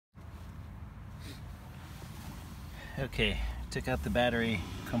Okay, took out the battery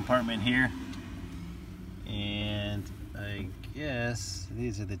compartment here, and I guess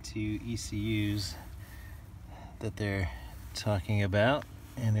these are the two ECUs that they're talking about,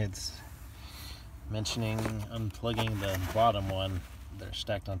 and it's mentioning unplugging the bottom one. They're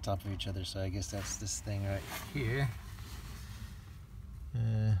stacked on top of each other, so I guess that's this thing right here.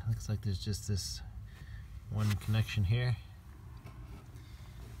 Looks like there's just this one connection here.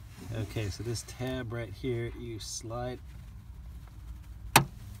 Okay, so this tab right here, you slide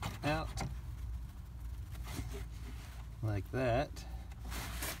out like that.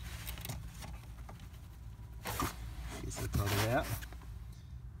 Guess that's all the way out.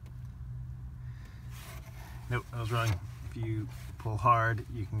 Nope, I was wrong. If you pull hard,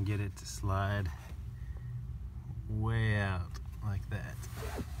 you can get it to slide way out like that.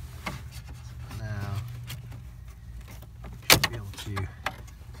 So now you should be able to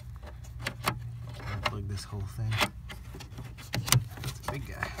unplug this whole thing. It's a big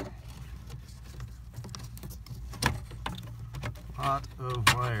guy. Lot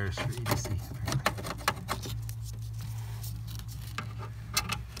of wires for EDC. You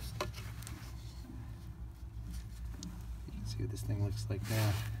can see what this thing looks like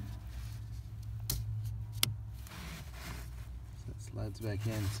now. So it slides back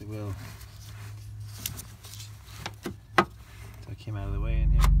in, so we'll. So I came out of the way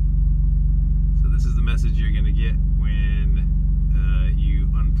in here. So this is the message you're going to get when you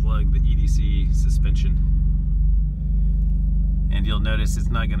unplug the EDC suspension. And you'll notice it's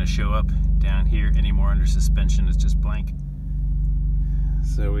not going to show up down here anymore under suspension, it's just blank.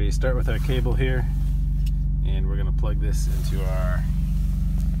 So we start with our cable here, and we're going to plug this into our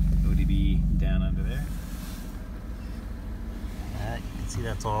ODB down under there. You can see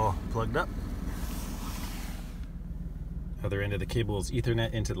that's all plugged up. Other end of the cable is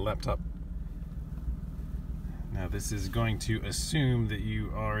Ethernet into the laptop. Now this is going to assume that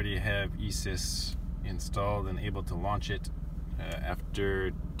you already have eSys installed and able to launch it.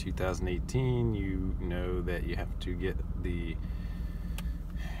 After 2018, you know that you have to get the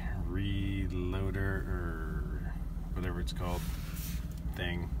reloader or whatever it's called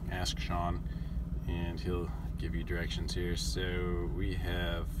thing. Ask Sean and he'll give you directions here. So we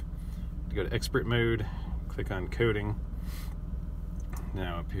have to go to expert mode, click on coding.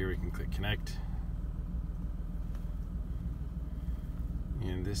 Now up here we can click connect.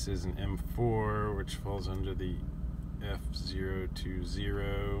 And this is an M4, which falls under the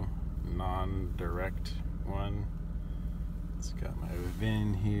F020 non-direct one. It's got my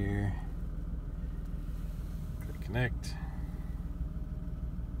VIN here. Click connect.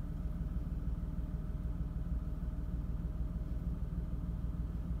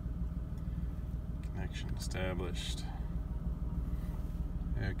 Connection established.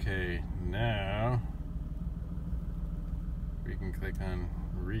 Okay, now we can click on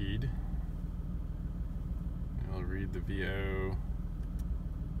read. We'll read the VO.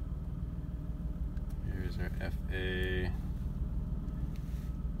 Here's our FA.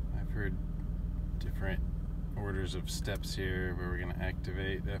 I've heard different orders of steps here where we're going to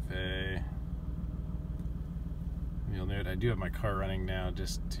activate FA. You'll note I do have my car running now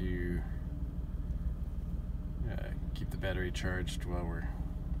just to keep the battery charged while we're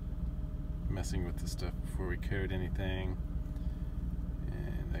messing with the stuff before we code anything.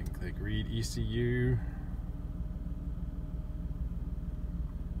 And I can click read ECU.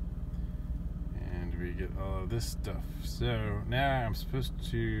 We get all of this stuff. So now I'm supposed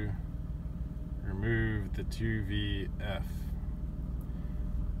to remove the 2VF,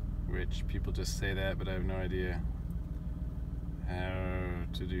 which people just say that, but I have no idea how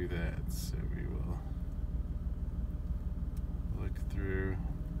to do that. So we will look through,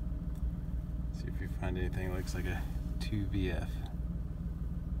 see if we find anything that looks like a 2VF.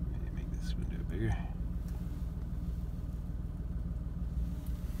 Maybe make this window bigger.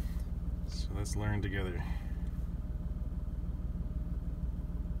 Let's learn together.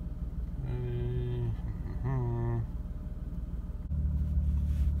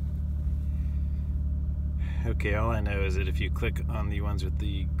 Okay, all I know is that if you click on the ones with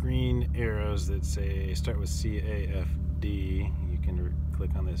the green arrows that say start with CAFD, you can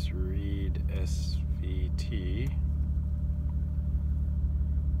click on this read SVT.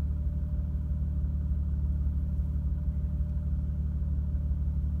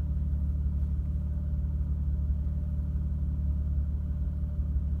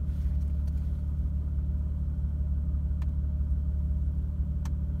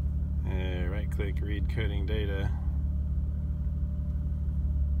 Click read coding data.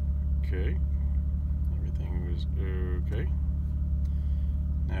 Okay, everything was okay.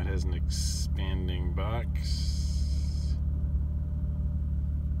 Now it has an expanding box.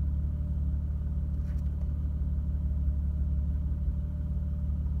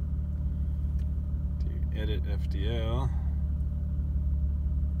 FDL.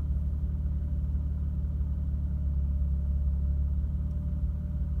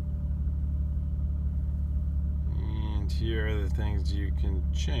 And here are the things you can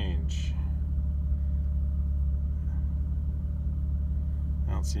change.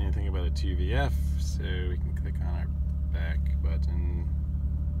 I don't see anything about a 2VF, so we can click on our back button.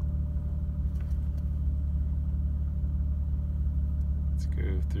 Let's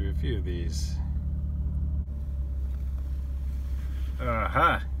go through a few of these.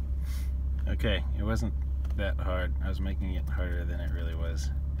 Aha! Okay, it wasn't that hard. I was making it harder than it really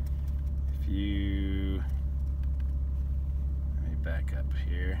was. If you... let me back up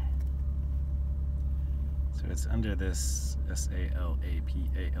here. So it's under this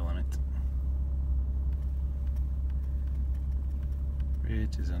SALAPA element,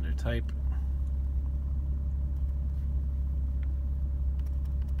 which is under type.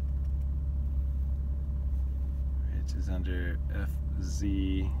 Which is under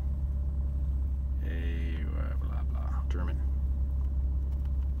FZA blah blah German.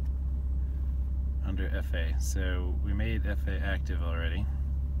 Under FA. So we made FA active already.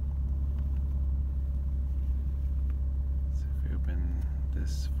 So if we open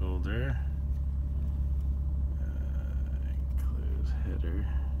this folder, close header.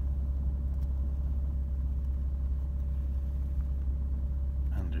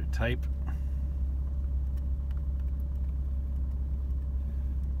 Under type.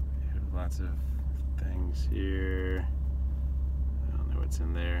 Lots of things here. I don't know what's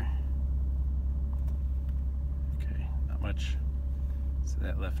in there. Okay, not much. So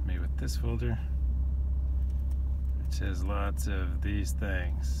that left me with this folder, which has lots of these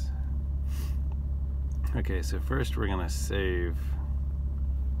things. Okay, so first we're gonna save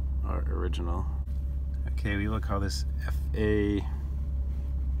our original. Okay, we will call this FA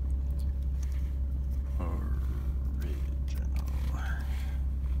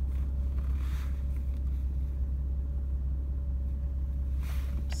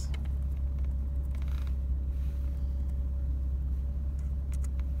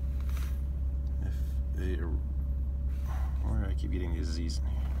why do I keep getting these Z's in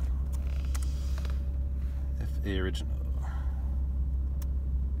here? FA original.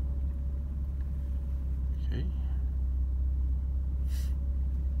 Okay.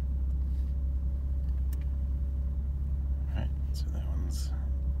 Alright, so that one's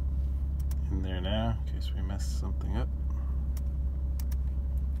in there now in case we mess something up.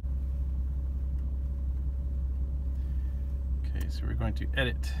 Okay, so we're going to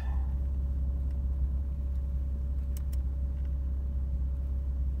edit.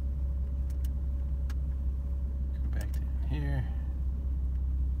 Here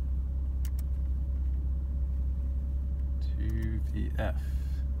to the F.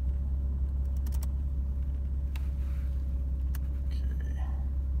 Okay.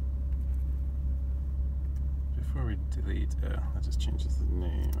 Before we delete, that just changes the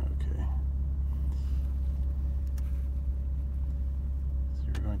name. Okay. So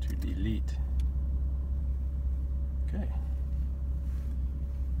we're going to delete. Okay.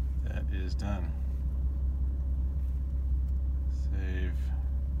 That is done. Save.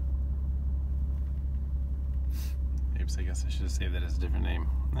 Oops, I guess I should have saved that as a different name.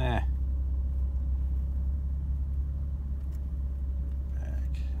 Back.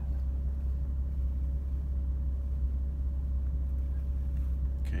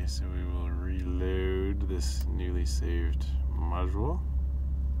 Okay, so we will reload this newly saved module.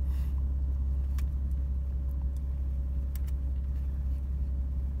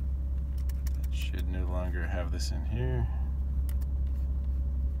 That should no longer have this in here.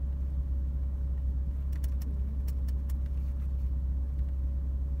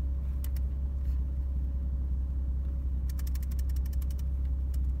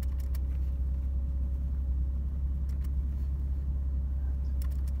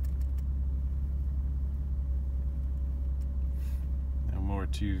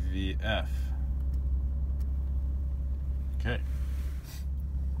 To VF. Okay.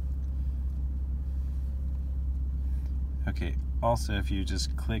 Okay, also if you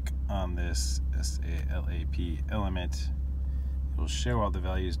just click on this SALAP element, it will show all the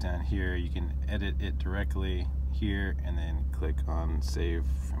values down here. You can edit it directly here and then click on save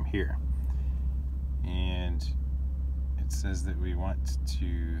from here. And it says that we want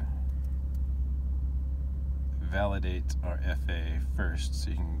to validate our FA first, so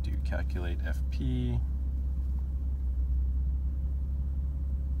you can do calculate FP,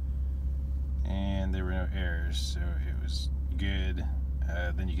 and there were no errors, so it was good.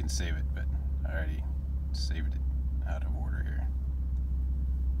 Then you can save it, but I already saved it out of order here.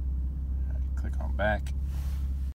 Right, click on back.